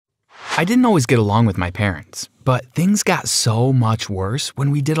I didn't always get along with my parents, but things got so much worse when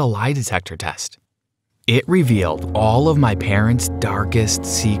we did a lie detector test. It revealed all of my parents' darkest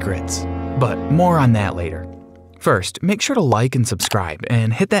secrets, but more on that later. First, make sure to like and subscribe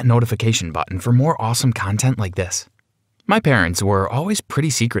and hit that notification button for more awesome content like this. My parents were always pretty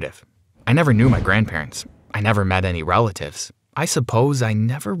secretive. I never knew my grandparents. I never met any relatives. I suppose I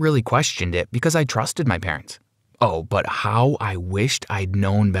never really questioned it because I trusted my parents. Oh, but how I wished I'd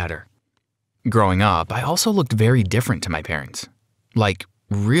known better. Growing up, I also looked very different to my parents. Like,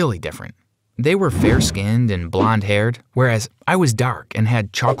 really different. They were fair-skinned and blonde-haired, whereas I was dark and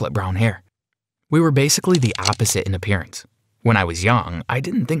had chocolate brown hair. We were basically the opposite in appearance. When I was young, I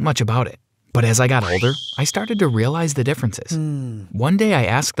didn't think much about it. But as I got older, I started to realize the differences. One day I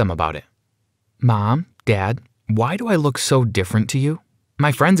asked them about it. Mom, Dad, why do I look so different to you?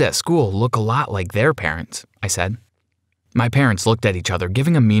 My friends at school look a lot like their parents, I said. My parents looked at each other,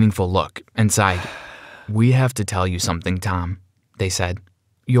 giving a meaningful look, and sighed. We have to tell you something, Tom, they said.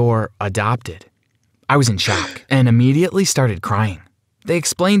 You're adopted. I was in shock and immediately started crying. They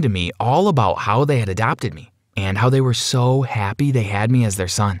explained to me all about how they had adopted me and how they were so happy they had me as their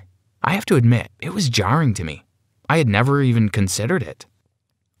son. I have to admit, it was jarring to me. I had never even considered it.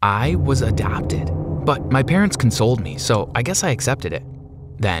 I was adopted, but my parents consoled me, so I guess I accepted it.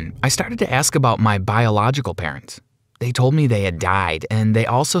 Then I started to ask about my biological parents. They told me they had died, and they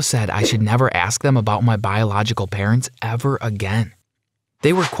also said I should never ask them about my biological parents ever again.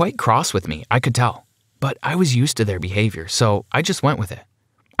 They were quite cross with me, I could tell, but I was used to their behavior, so I just went with it.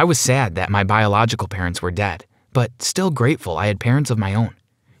 I was sad that my biological parents were dead, but still grateful I had parents of my own,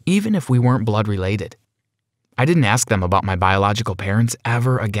 even if we weren't blood related. I didn't ask them about my biological parents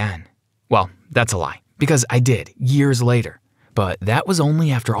ever again. Well, that's a lie, because I did years later, but that was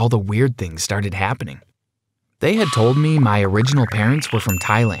only after all the weird things started happening. They had told me my original parents were from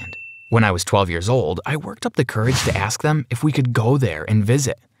Thailand. When I was 12 years old, I worked up the courage to ask them if we could go there and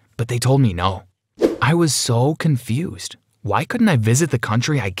visit, but they told me no. I was so confused. Why couldn't I visit the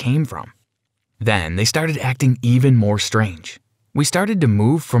country I came from? Then they started acting even more strange. We started to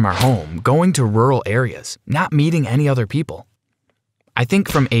move from our home, going to rural areas, not meeting any other people. I think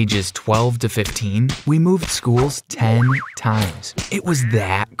from ages 12 to 15, we moved schools 10 times. It was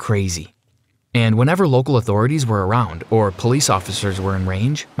that crazy. And whenever local authorities were around or police officers were in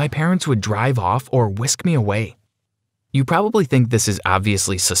range, my parents would drive off or whisk me away. You probably think this is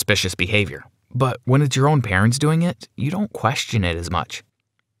obviously suspicious behavior, but when it's your own parents doing it, you don't question it as much.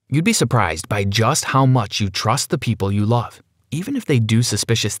 You'd be surprised by just how much you trust the people you love, even if they do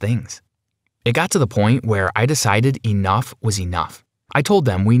suspicious things. It got to the point where I decided enough was enough. I told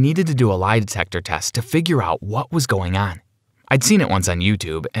them we needed to do a lie detector test to figure out what was going on. I'd seen it once on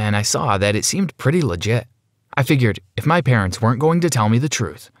YouTube, and I saw that it seemed pretty legit. I figured if my parents weren't going to tell me the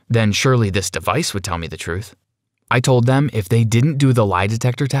truth, then surely this device would tell me the truth. I told them if they didn't do the lie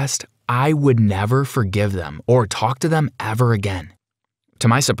detector test, I would never forgive them or talk to them ever again. To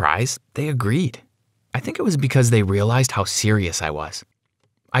my surprise, they agreed. I think it was because they realized how serious I was.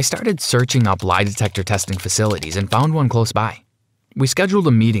 I started searching up lie detector testing facilities and found one close by. We scheduled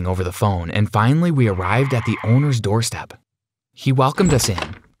a meeting over the phone, and finally we arrived at the owner's doorstep. He welcomed us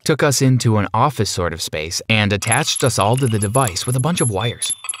in, took us into an office sort of space, and attached us all to the device with a bunch of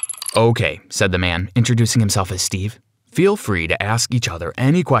wires. Okay, said the man, introducing himself as Steve. Feel free to ask each other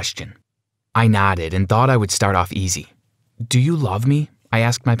any question. I nodded and thought I would start off easy. Do you love me? I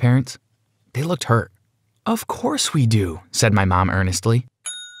asked my parents. They looked hurt. Of course we do, said my mom earnestly.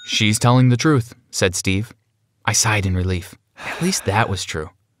 She's telling the truth, said Steve. I sighed in relief. At least that was true.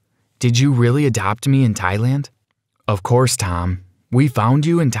 Did you really adopt me in Thailand? Of course, Tom. We found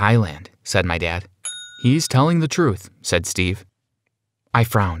you in Thailand, said my dad. He's telling the truth, said Steve. I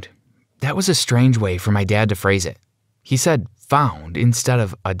frowned. That was a strange way for my dad to phrase it. He said found instead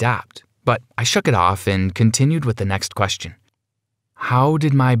of adopt, but I shook it off and continued with the next question. How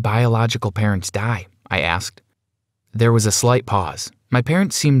did my biological parents die? I asked. There was a slight pause. My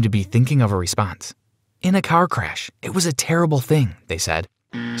parents seemed to be thinking of a response. In a car crash. It was a terrible thing, they said.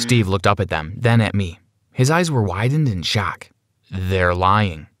 Steve looked up at them, then at me. His eyes were widened in shock. They're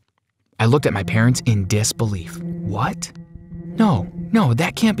lying. I looked at my parents in disbelief. What? No,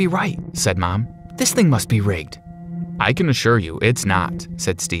 that can't be right, said Mom. This thing must be rigged. I can assure you it's not,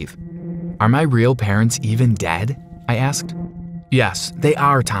 said Steve. Are my real parents even dead? I asked. Yes, they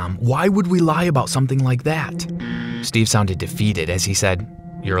are, Tom. Why would we lie about something like that? Steve sounded defeated as he said,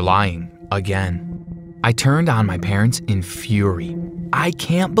 You're lying again. I turned on my parents in fury. I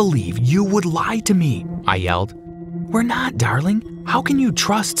can't believe you would lie to me, I yelled. We're not, darling. How can you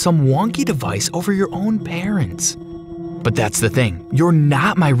trust some wonky device over your own parents? But that's the thing, you're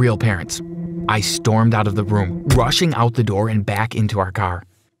not my real parents. I stormed out of the room, rushing out the door and back into our car.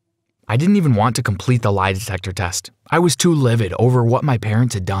 I didn't even want to complete the lie detector test. I was too livid over what my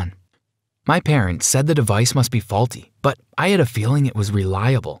parents had done. My parents said the device must be faulty, but I had a feeling it was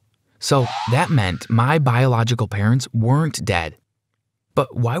reliable. So that meant my biological parents weren't dead.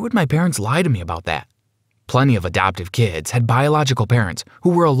 But why would my parents lie to me about that? Plenty of adoptive kids had biological parents who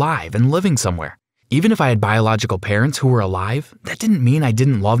were alive and living somewhere. Even if I had biological parents who were alive, that didn't mean I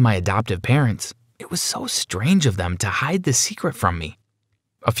didn't love my adoptive parents. It was so strange of them to hide this secret from me.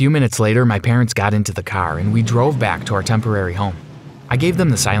 A few minutes later, my parents got into the car and we drove back to our temporary home. I gave them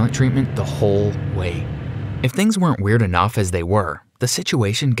the silent treatment the whole way. If things weren't weird enough as they were, the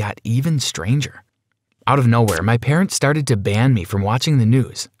situation got even stranger. Out of nowhere, my parents started to ban me from watching the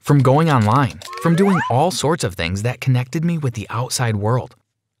news, from going online, from doing all sorts of things that connected me with the outside world.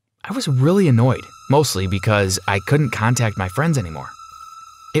 I was really annoyed, mostly because I couldn't contact my friends anymore.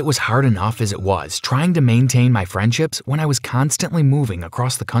 It was hard enough as it was trying to maintain my friendships when I was constantly moving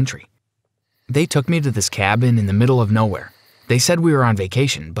across the country. They took me to this cabin in the middle of nowhere. They said we were on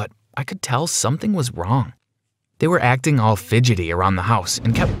vacation, but I could tell something was wrong. They were acting all fidgety around the house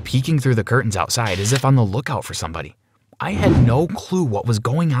and kept peeking through the curtains outside as if on the lookout for somebody. I had no clue what was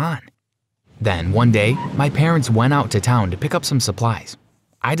going on. Then, one day, my parents went out to town to pick up some supplies.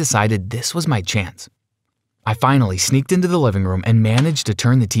 I decided this was my chance. I finally sneaked into the living room and managed to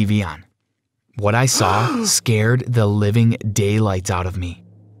turn the TV on. What I saw scared the living daylights out of me.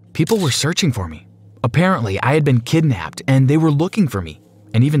 People were searching for me. Apparently, I had been kidnapped and they were looking for me.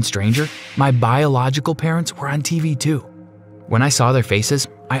 And even stranger, my biological parents were on TV too. When I saw their faces,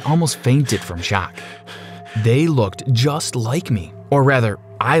 I almost fainted from shock. They looked just like me, or rather,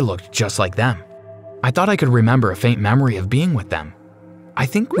 I looked just like them. I thought I could remember a faint memory of being with them. I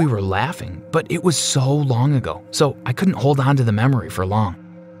think we were laughing, but it was so long ago, so I couldn't hold on to the memory for long.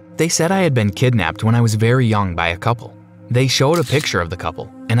 They said I had been kidnapped when I was very young by a couple. They showed a picture of the couple,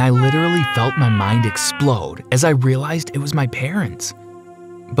 and I literally felt my mind explode as I realized it was my parents.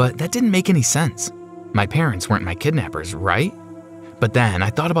 But that didn't make any sense. My parents weren't my kidnappers, right? But then I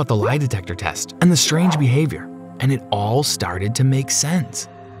thought about the lie detector test and the strange behavior, and it all started to make sense.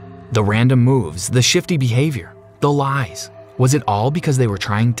 The random moves, the shifty behavior, the lies. Was it all because they were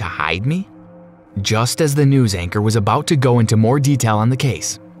trying to hide me? Just as the news anchor was about to go into more detail on the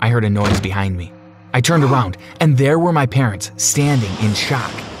case, I heard a noise behind me. I turned around, and there were my parents standing in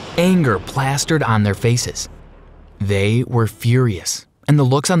shock, anger plastered on their faces. They were furious, and the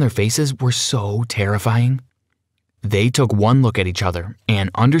looks on their faces were so terrifying. They took one look at each other,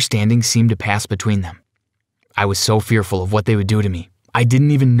 and understanding seemed to pass between them. I was so fearful of what they would do to me. I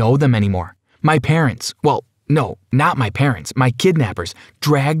didn't even know them anymore. My parents, well, no, not my parents, my kidnappers,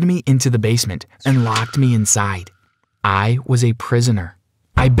 dragged me into the basement and locked me inside. I was a prisoner.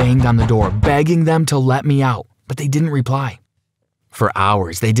 I banged on the door, begging them to let me out, but they didn't reply. For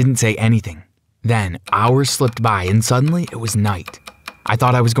hours, they didn't say anything. Then, hours slipped by and suddenly it was night. I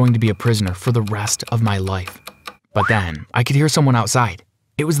thought I was going to be a prisoner for the rest of my life. But then, I could hear someone outside.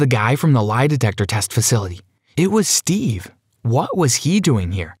 It was the guy from the lie detector test facility. It was Steve. What was he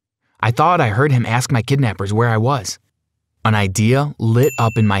doing here? I thought I heard him ask my kidnappers where I was. An idea lit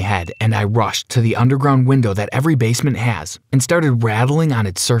up in my head and I rushed to the underground window that every basement has and started rattling on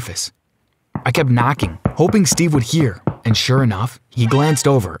its surface. I kept knocking, hoping Steve would hear, and sure enough, he glanced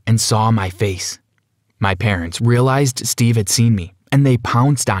over and saw my face. My parents realized Steve had seen me and they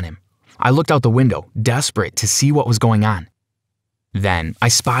pounced on him. I looked out the window, desperate to see what was going on. Then I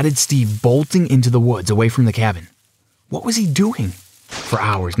spotted Steve bolting into the woods away from the cabin. What was he doing? For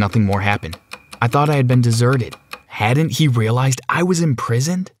hours, nothing more happened. I thought I had been deserted. Hadn't he realized I was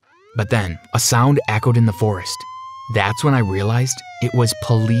imprisoned? But then, a sound echoed in the forest. That's when I realized it was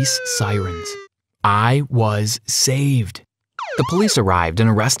police sirens. I was saved. The police arrived and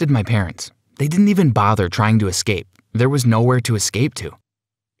arrested my parents. They didn't even bother trying to escape. There was nowhere to escape to.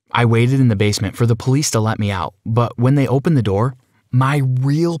 I waited in the basement for the police to let me out, but when they opened the door, my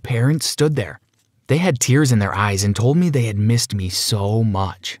real parents stood there. They had tears in their eyes and told me they had missed me so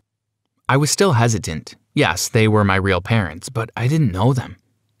much. I was still hesitant. Yes, they were my real parents, but I didn't know them.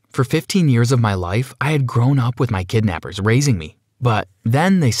 For 15 years of my life, I had grown up with my kidnappers raising me, but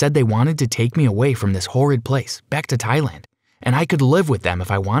then they said they wanted to take me away from this horrid place, back to Thailand, and I could live with them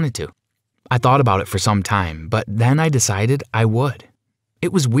if I wanted to. I thought about it for some time, but then I decided I would.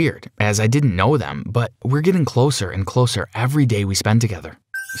 It was weird, as I didn't know them, but we're getting closer and closer every day we spend together.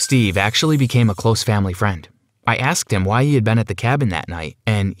 Steve actually became a close family friend. I asked him why he had been at the cabin that night,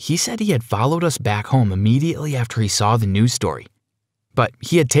 and he said he had followed us back home immediately after he saw the news story. But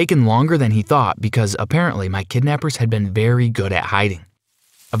he had taken longer than he thought because apparently my kidnappers had been very good at hiding.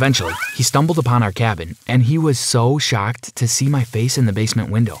 Eventually, he stumbled upon our cabin, and he was so shocked to see my face in the basement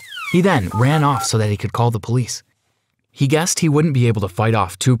window. He then ran off so that he could call the police. He guessed he wouldn't be able to fight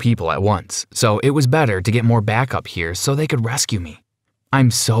off 2 people at once, so it was better to get more backup here so they could rescue me.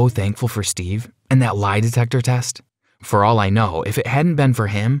 I'm so thankful for Steve and that lie detector test. For all I know, if it hadn't been for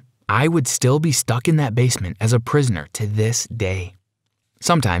him, I would still be stuck in that basement as a prisoner to this day.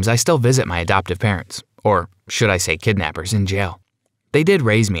 Sometimes I still visit my adoptive parents, or should I say kidnappers, in jail. They did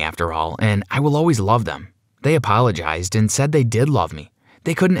raise me after all, and I will always love them. They apologized and said they did love me.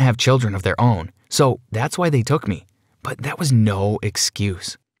 They couldn't have children of their own, so that's why they took me. But that was no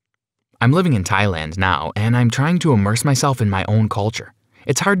excuse. I'm living in Thailand now, and I'm trying to immerse myself in my own culture.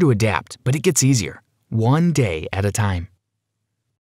 It's hard to adapt, but it gets easier, one day at a time.